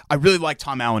 is I really like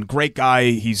Tom Allen. Great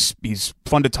guy. He's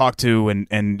fun to talk to,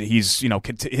 and he's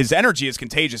his energy is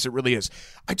contagious. It really is.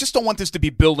 I just don't want this to be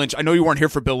Bill Lynch. I know you weren't here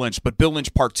for Bill Lynch, but Bill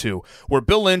Lynch Part 2, where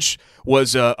Bill Lynch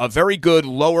was a very good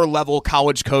lower level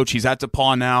college coach. He's at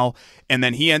DePaul now, and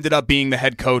then he ended up being the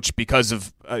head coach because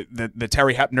of the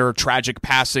Terry Hepner tragic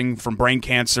passing from brain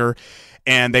cancer.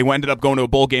 And they ended up going to a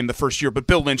bowl game the first year, but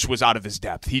Bill Lynch was out of his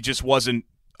depth. He just wasn't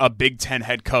a Big Ten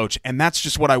head coach, and that's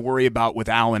just what I worry about with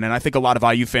Allen. And I think a lot of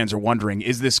IU fans are wondering,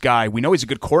 is this guy, we know he's a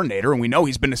good coordinator, and we know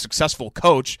he's been a successful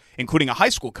coach, including a high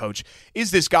school coach. Is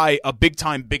this guy a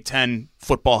big-time Big Ten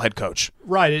football head coach?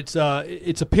 Right. It's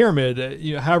a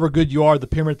pyramid. However good you are, the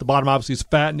pyramid at the bottom obviously is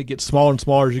fat, and it gets smaller and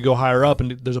smaller as you go higher up,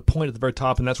 and there's a point at the very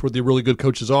top, and that's where the really good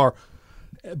coaches are.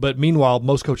 But meanwhile,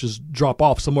 most coaches drop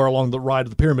off somewhere along the ride of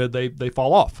the pyramid. They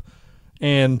fall off.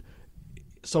 And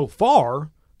so far,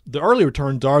 the early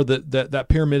returns are that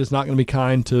pyramid is not going to be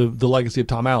kind to the legacy of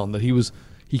Tom Allen, that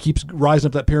he keeps rising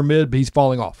up that pyramid, but he's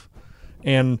falling off.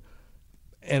 And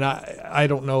I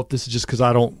don't know if this is just because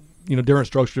I don't, different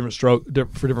strokes for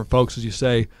different folks, as you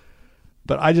say.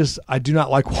 But I do not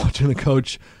like watching the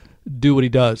coach do what he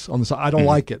does on the side. I don't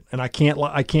like it, and I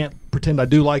can't pretend I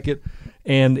do like it.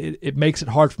 And it makes it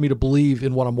hard for me to believe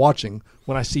in what I'm watching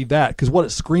when I see that. Because what it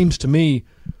screams to me,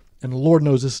 and the Lord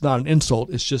knows this is not an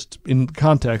insult, it's just in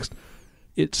context,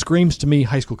 it screams to me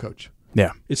high school coach.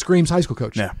 Yeah. It screams high school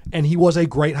coach. Yeah. And he was a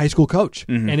great high school coach.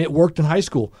 Mm-hmm. And it worked in high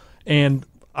school. And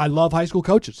I love high school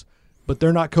coaches. But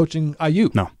they're not coaching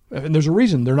IU. No. And there's a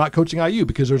reason they're not coaching IU,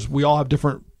 because we all have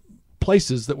different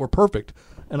places that were perfect.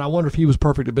 And I wonder if he was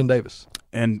perfect at Ben Davis.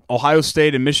 And Ohio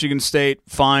State and Michigan State,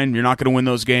 fine. You're not going to win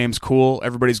those games. Cool.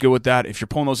 Everybody's good with that. If you're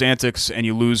pulling those antics and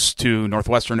you lose to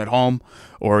Northwestern at home,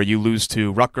 or you lose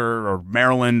to Rutgers or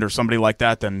Maryland or somebody like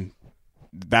that, then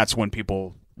that's when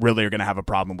people really are going to have a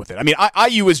problem with it. I mean,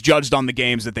 IU is judged on the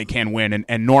games that they can win,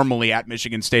 and normally at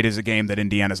Michigan State is a game that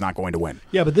Indiana's not going to win.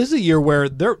 Yeah, but this is a year where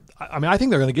I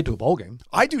think they're going to get to a bowl game.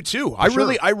 I do too. I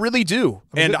really do.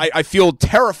 And I feel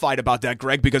terrified about that,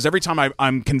 Greg, because every time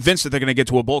I'm convinced that they're going to get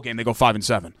to a bowl game, they go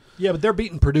 5-7. Yeah, but they're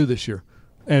beating Purdue this year.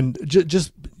 And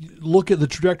just look at the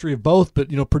trajectory of both, but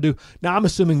Purdue. Now I'm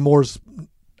assuming Moore's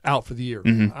out for the year.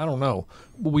 Mm-hmm. I don't know.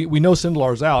 We know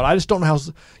Sindelar's out. I just don't know how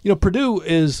Purdue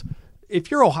is. If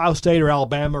you're Ohio State or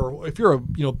Alabama, or if you're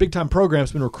a big-time program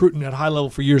that's been recruiting at a high level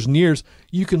for years and years,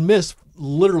 you can miss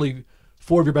literally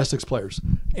 4 of your best 6 players,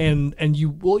 and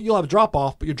you'll have a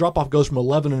drop-off, but your drop-off goes from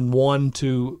 11-1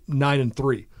 to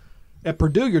 9-3. At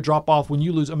Purdue, your drop-off when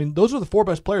you lose, those are the 4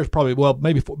 best players probably. Well,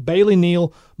 maybe 4. Bailey,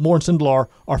 Neal, Moore, and Sindelar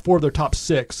are 4 of their top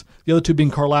 6. The other 2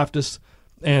 being Karlaftis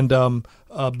and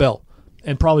Bell.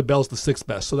 And probably Bell's the 6th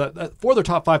best. So that 4 of their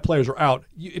top 5 players are out.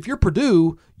 If you're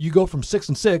Purdue, you go from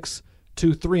 6-6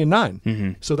 to 3-9.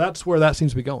 Mm-hmm. So that's where that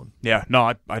seems to be going. Yeah,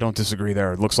 no, I don't disagree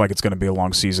there. It looks like it's going to be a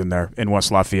long season there in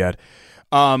West Lafayette.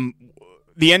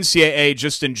 The NCAA,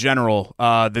 just in general,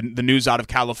 the news out of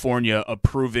California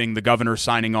approving the governor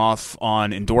signing off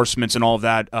on endorsements and all of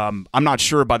that. I'm not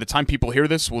sure by the time people hear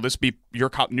this, will this be your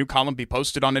new column be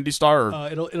posted on IndyStar? Or?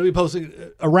 It'll be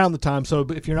posted around the time. So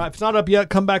if it's not up yet,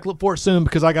 come back, look for it soon,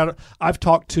 because I've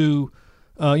talked to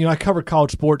I covered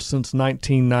college sports since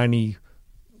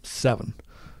 1997.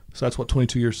 So that's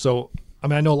 22 years. So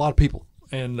I know a lot of people,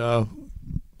 and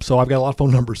so I've got a lot of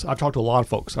phone numbers. I've talked to a lot of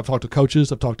folks. I've talked to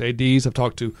coaches. I've talked to ADs. I've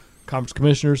talked to conference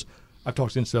commissioners. I've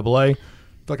talked to NCAA. I feel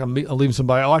like I'm leaving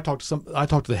somebody. I talked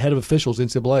to the head of officials,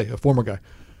 NCAA, a former guy.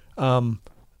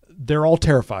 They're all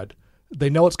terrified.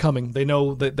 They know it's coming. They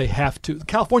know that they have to.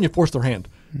 California forced their hand.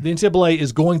 The NCAA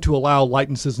is going to allow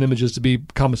likenesses and images to be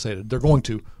compensated. They're going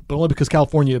to, but only because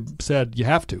California said you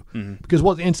have to. Mm-hmm. Because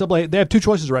what the NCAA, they have 2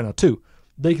 choices right now, too.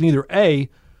 They can either A,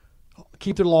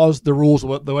 keep their laws, their rules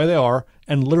the way they are,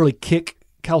 and literally kick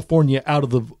California out of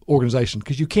the organization,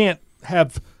 because you can't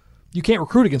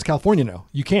recruit against California now.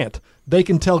 You can't. They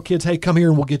can tell kids, hey, come here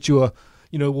and we'll get you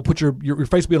we'll put your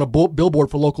face will be on a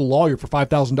billboard for a local lawyer for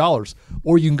 $5,000,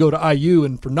 or you can go to IU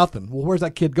and for nothing. Well, where's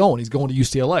that kid going? He's going to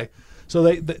UCLA. So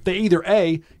they either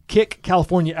A, kick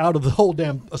California out of the whole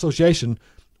damn association,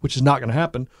 which is not going to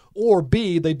happen, or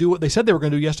B, they do what they said they were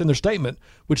going to do yesterday in their statement,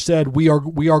 which said we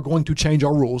are going to change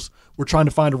our rules. We're trying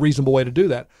to find a reasonable way to do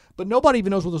that. But nobody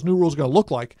even knows what those new rules are going to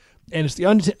look like, and it's the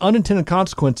unintended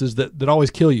consequences that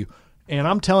always kill you. And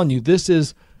I'm telling you, this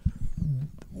is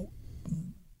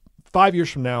 5 years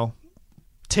from now,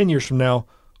 10 years from now,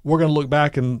 we're going to look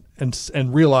back and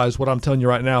realize what I'm telling you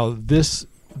right now. This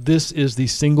is the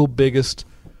single biggest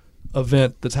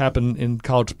event that's happened in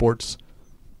college sports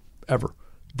ever.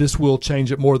 This will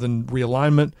change it more than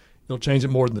realignment. It'll change it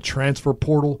more than the transfer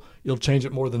portal. It'll change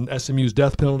it more than SMU's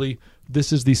death penalty.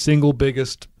 This is the single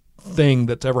biggest thing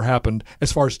that's ever happened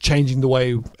as far as changing the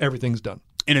way everything's done.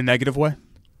 In a negative way?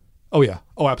 Oh, yeah.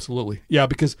 Oh, absolutely. Yeah,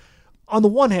 because on the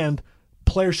one hand,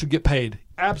 players should get paid.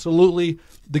 Absolutely.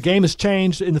 The game has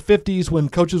changed in the 50s when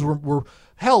coaches were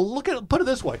hell, put it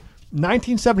this way.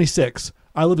 1976,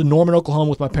 I lived in Norman, Oklahoma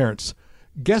with my parents.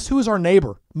 Guess who was our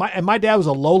neighbor? My dad was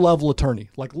a low-level attorney,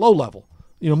 like low-level,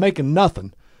 making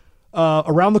nothing.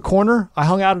 Around the corner, I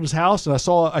hung out at his house, and I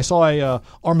saw a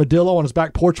armadillo on his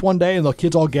back porch one day, and the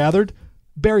kids all gathered.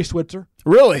 Barry Switzer.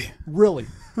 Really?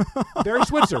 Barry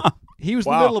Switzer. He was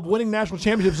in the middle of winning national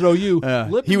championships at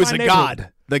OU. He was a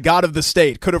god, the god of the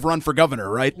state. Could have run for governor,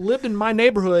 right? Lived in my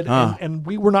neighborhood, and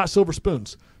we were not silver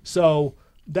spoons. So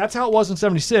that's how it was in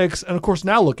 76, and of course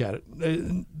now look at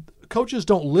it. Coaches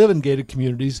don't live in gated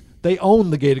communities. They own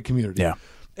the gated community. Yeah.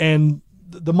 And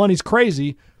the money's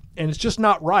crazy, and it's just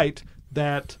not right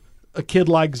that a kid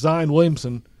like Zion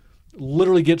Williamson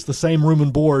literally gets the same room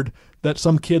and board that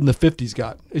some kid in the 50s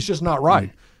got. It's just not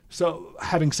right. So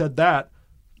having said that,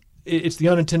 it's the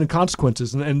unintended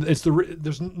consequences, and it's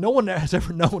there's no one that has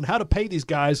ever known how to pay these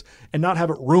guys and not have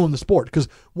it ruin the sport. Because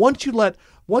once you let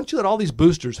all these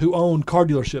boosters who own car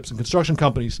dealerships and construction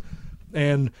companies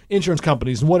and insurance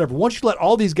companies and whatever, once you let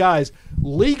all these guys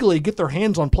legally get their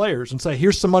hands on players and say,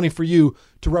 here's some money for you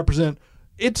to represent,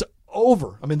 it's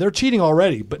over. I mean, they're cheating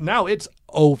already, but now it's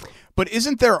over. But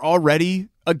isn't there already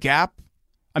a gap?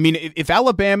 I mean, if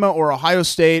Alabama or Ohio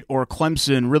State or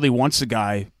Clemson really wants a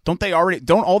guy, don't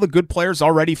all the good players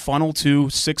already funnel to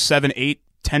 6, 7, 8,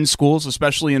 10 schools,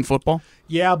 especially in football?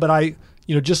 Yeah, but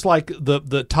just like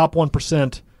the top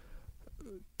 1%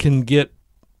 can get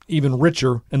even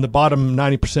richer and the bottom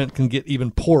 90% can get even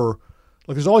poorer.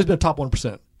 Like there's always been a top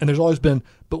 1%, and there's always been.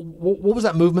 But what was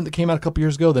that movement that came out a couple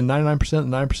years ago? The 99%, the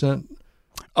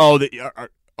 9%.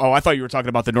 Oh, I thought you were talking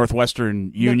about the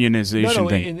Northwestern unionization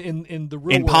thing. In the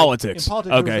real in world, politics. In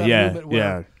politics, okay,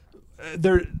 yeah.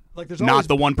 There's not always,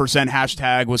 the 1%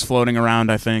 hashtag was floating around,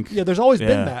 I think. Yeah, there's always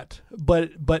been that,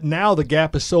 but now the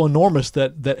gap is so enormous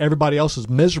that everybody else is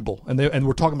miserable, and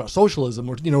we're talking about socialism.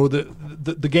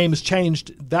 The game has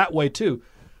changed that way too.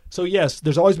 So yes,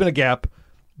 there's always been a gap,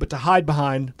 but to hide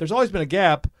behind, there's always been a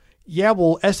gap. Yeah,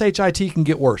 well, SHIT can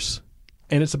get worse,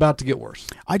 and it's about to get worse.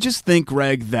 I just think,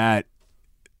 Greg, that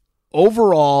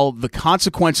overall, the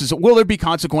consequences, will there be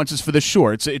consequences for this?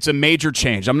 Sure. It's a major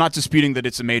change. I'm not disputing that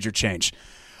it's a major change.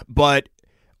 But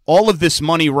all of this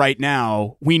money right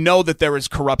now, we know that there is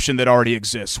corruption that already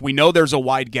exists. We know there's a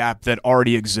wide gap that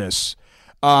already exists.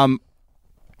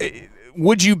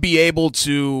 Would you be able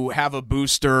to have a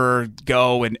booster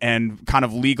go and kind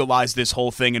of legalize this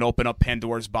whole thing and open up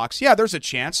Pandora's box? Yeah, there's a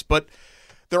chance, but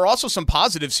there are also some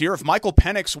positives here. If Michael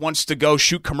Penix wants to go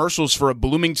shoot commercials for a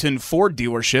Bloomington Ford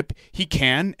dealership, he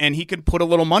can, and he can put a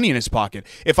little money in his pocket.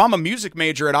 If I'm a music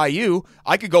major at IU,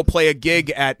 I could go play a gig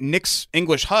at Nick's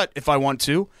English Hut if I want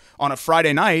to on a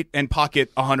Friday night and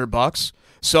pocket $100.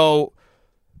 So,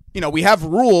 we have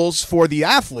rules for the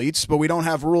athletes, but we don't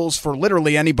have rules for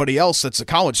literally anybody else that's a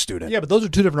college student. Yeah, but those are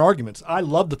two different arguments. I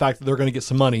love the fact that they're going to get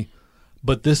some money,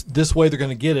 but this way they're going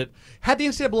to get it. Had the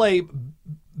NCAA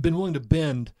been willing to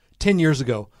bend 10 years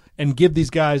ago and give these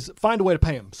guys, find a way to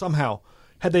pay them somehow,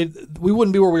 we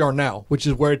wouldn't be where we are now, which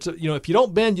is where it's, if you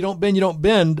don't bend,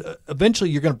 eventually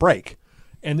you're going to break.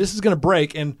 And this is going to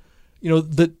break. And,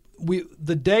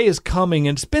 the day is coming,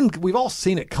 and we've all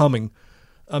seen it coming.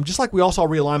 Just like we all saw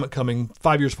realignment coming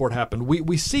 5 years before it happened.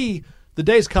 We see the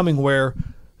day is coming where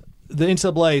the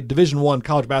NCAA Division I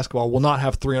college basketball will not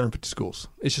have 350 schools.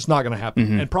 It's just not going to happen.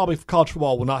 Mm-hmm. And probably college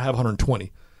football will not have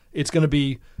 120. It's going to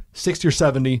be 60 or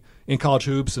 70 in college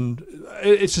hoops, and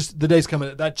it's just the day's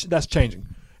coming. That's changing,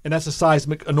 and that's a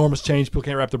seismic, enormous change people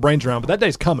can't wrap their brains around. But that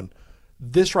day's coming.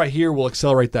 This right here will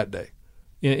accelerate that day.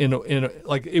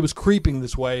 Like it was creeping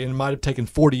this way, and it might have taken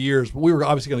 40 years, but we were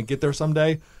obviously going to get there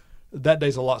someday. That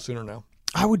day's a lot sooner now.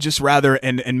 I would just rather,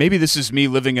 and maybe this is me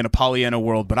living in a Pollyanna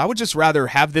world, but I would just rather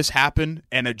have this happen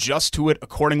and adjust to it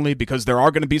accordingly, because there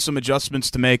are going to be some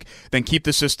adjustments to make, than keep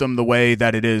the system the way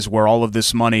that it is, where all of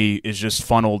this money is just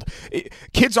funneled.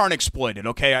 Kids aren't exploited,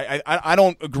 okay? I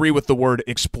don't agree with the word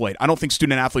exploit. I don't think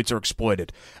student athletes are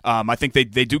exploited. I think they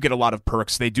do get a lot of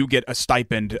perks. They do get a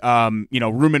stipend,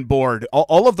 room and board.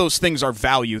 All of those things are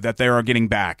value that they are getting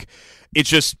back. It's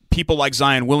just people like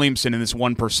Zion Williamson and this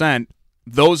 1%,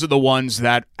 those are the ones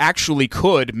that actually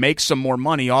could make some more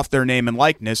money off their name and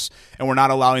likeness, and we're not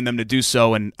allowing them to do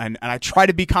so. And I try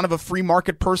to be kind of a free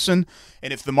market person,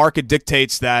 and if the market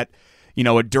dictates that,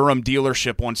 a Durham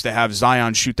dealership wants to have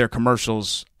Zion shoot their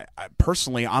commercials,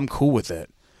 personally, I'm cool with it.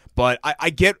 But I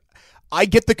get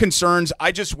the concerns.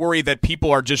 I just worry that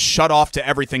people are just shut off to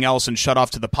everything else and shut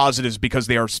off to the positives because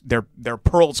they're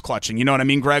pearls clutching. You know what I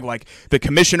mean, Greg? Like the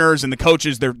commissioners and the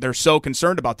coaches, they're so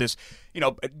concerned about this.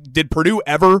 Did Purdue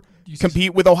ever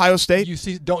compete with Ohio State? You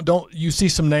see, don't you see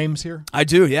some names here? I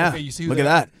do, yeah. Okay, you see Look at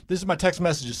that. This is my text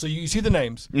messages. So you see the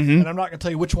names, and I'm not going to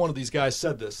tell you which one of these guys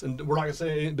said this, and we're not going to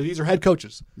say it, but these are head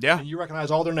coaches. Yeah. And you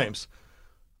recognize all their names.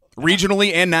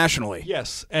 Regionally and nationally.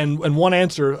 Yes, and one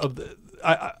answer of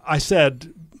I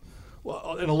said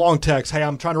in a long text, hey,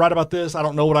 I'm trying to write about this. I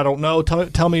don't know what I don't know.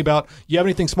 Tell me about, you have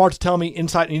anything smart to tell me,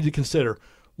 insight I need to consider.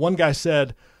 One guy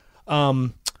said,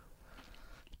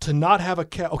 to not have a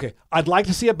cap. Okay, I'd like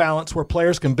to see a balance where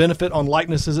players can benefit on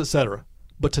likenesses, etc.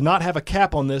 But to not have a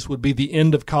cap on this would be the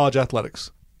end of college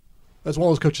athletics. That's one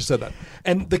of those coaches said that.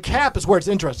 And the cap is where it's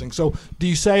interesting. So do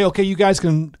you say, okay, you guys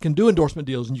can do endorsement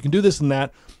deals and you can do this and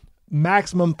that,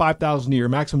 maximum 5,000 a year,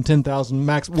 maximum 10,000,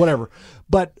 max whatever.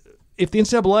 But if the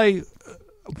NCAA,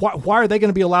 why are they going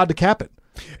to be allowed to cap it?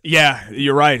 Yeah,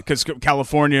 you're right, because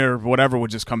California or whatever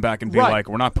would just come back and be like,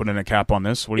 we're not putting a cap on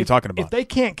this. What are you talking about? If they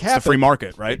can't cap it's the free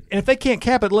market, right? And if they can't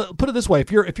cap it, put it this way.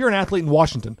 If you're an athlete in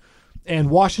Washington and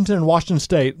Washington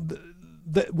State,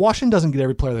 Washington doesn't get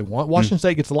every player they want. Washington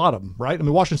State gets a lot of them, right? I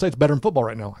mean, Washington State's better in football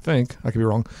right now, I think. I could be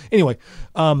wrong. Anyway,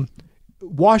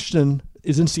 Washington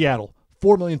is in Seattle,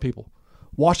 4 million people.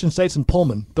 Washington State's in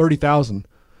Pullman, 30,000.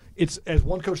 It's, as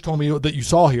one coach told me that you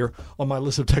saw here on my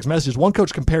list of text messages, one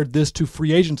coach compared this to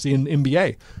free agency in the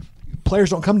NBA. Players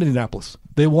don't come to Indianapolis.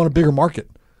 They want a bigger market.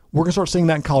 We're going to start seeing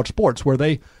that in college sports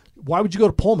why would you go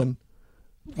to Pullman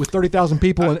with 30,000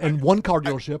 people and one car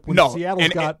dealership when Seattle's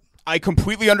got... I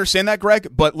completely understand that, Greg,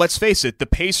 but let's face it, the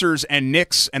Pacers and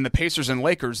Knicks and the Pacers and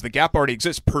Lakers, the gap already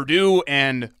exists. Purdue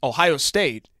and Ohio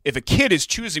State, if a kid is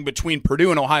choosing between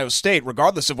Purdue and Ohio State,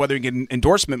 regardless of whether you get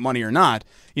endorsement money or not,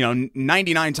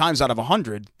 99 times out of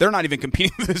 100, they're not even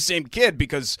competing with the same kid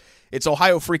because it's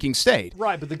Ohio freaking State.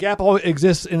 Right, but the gap always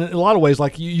exists in a lot of ways.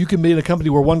 Like you can be in a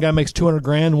company where one guy makes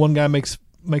 $200,000, one guy makes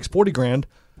 $40,000.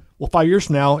 Well, 5 years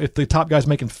from now, if the top guy's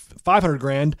making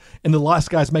 $500,000 and the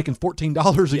last guy's making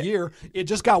 $14 a year, it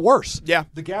just got worse. Yeah,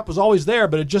 the gap was always there,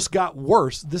 but it just got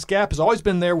worse. This gap has always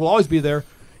been there, will always be there.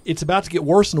 It's about to get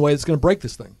worse in a way that's going to break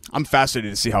this thing. I'm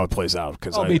fascinated to see how it plays out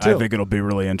because I think it'll be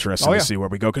really interesting to see where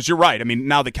we go. Because you're right. I mean,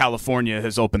 now that California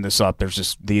has opened this up, there's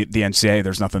just the NCAA.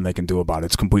 There's nothing they can do about it.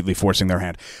 It's completely forcing their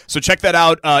hand. So check that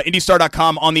out.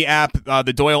 IndyStar.com on the app,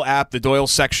 the Doyle app, the Doyle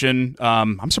section.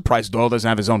 I'm surprised Doyle doesn't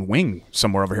have his own wing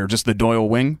somewhere over here. Just the Doyle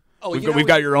wing. Oh, we've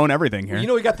got your own everything here.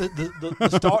 We got the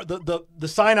star, the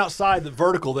sign outside, the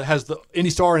vertical that has the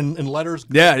IndyStar in letters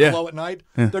below at night.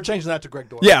 Yeah. They're changing that to Gregg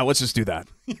Doyel. Yeah, let's just do that.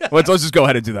 Let's just go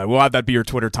ahead and do that. We'll have that be your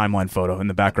Twitter timeline photo in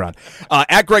the background.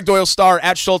 At Gregg Doyel Star,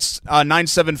 at Schultz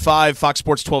 975, Fox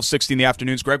Sports 1260 in the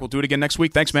afternoons. Greg, we'll do it again next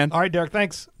week. Thanks, man. All right, Derek,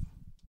 thanks.